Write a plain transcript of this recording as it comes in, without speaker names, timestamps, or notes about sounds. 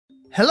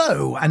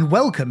Hello and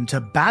welcome to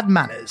Bad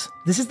Manners.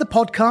 This is the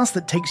podcast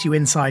that takes you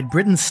inside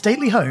Britain's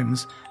stately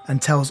homes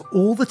and tells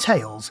all the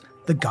tales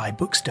the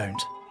guidebooks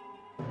don't.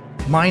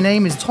 My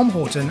name is Tom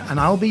Horton and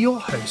I'll be your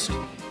host.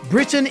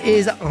 Britain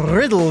is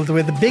riddled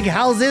with big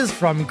houses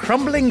from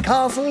crumbling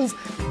castles,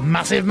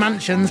 massive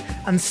mansions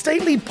and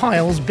stately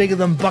piles bigger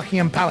than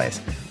Buckingham Palace.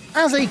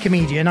 As a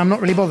comedian, I'm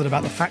not really bothered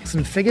about the facts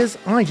and figures,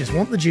 I just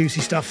want the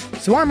juicy stuff.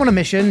 So I'm on a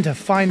mission to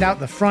find out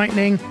the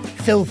frightening,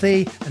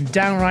 filthy, and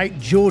downright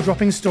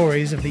jaw-dropping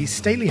stories of these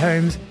stately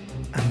homes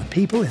and the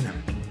people in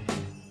them.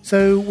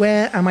 So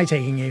where am I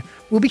taking you?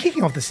 We'll be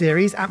kicking off the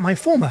series at my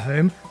former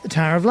home, the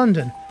Tower of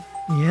London.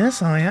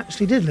 Yes, I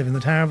actually did live in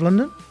the Tower of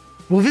London.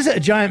 We'll visit a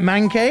giant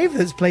man cave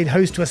that's played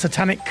host to a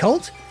satanic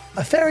cult,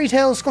 a fairy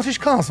tale Scottish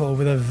castle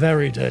with a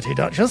very dirty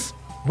duchess,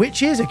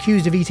 witches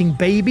accused of eating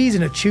babies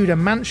in a Tudor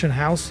mansion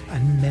house,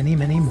 and many,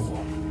 many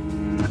more.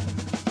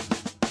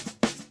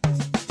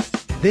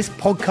 This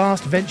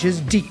podcast ventures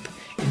deep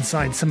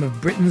inside some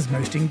of Britain's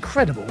most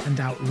incredible and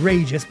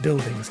outrageous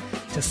buildings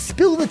to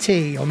spill the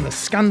tea on the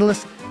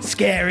scandalous,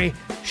 scary,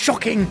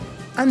 shocking,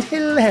 and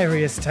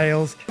hilarious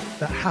tales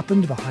that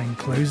happened behind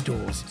closed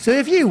doors. So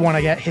if you want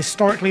to get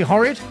historically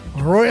horrid,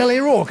 royally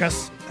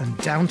raucous, and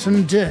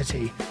Downton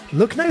dirty,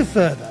 look no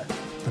further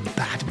than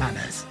Bad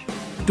Manners.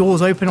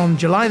 Doors open on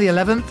July the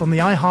 11th on the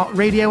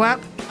iHeartRadio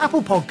app,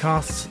 Apple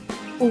Podcasts,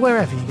 or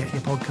wherever you get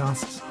your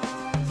podcasts.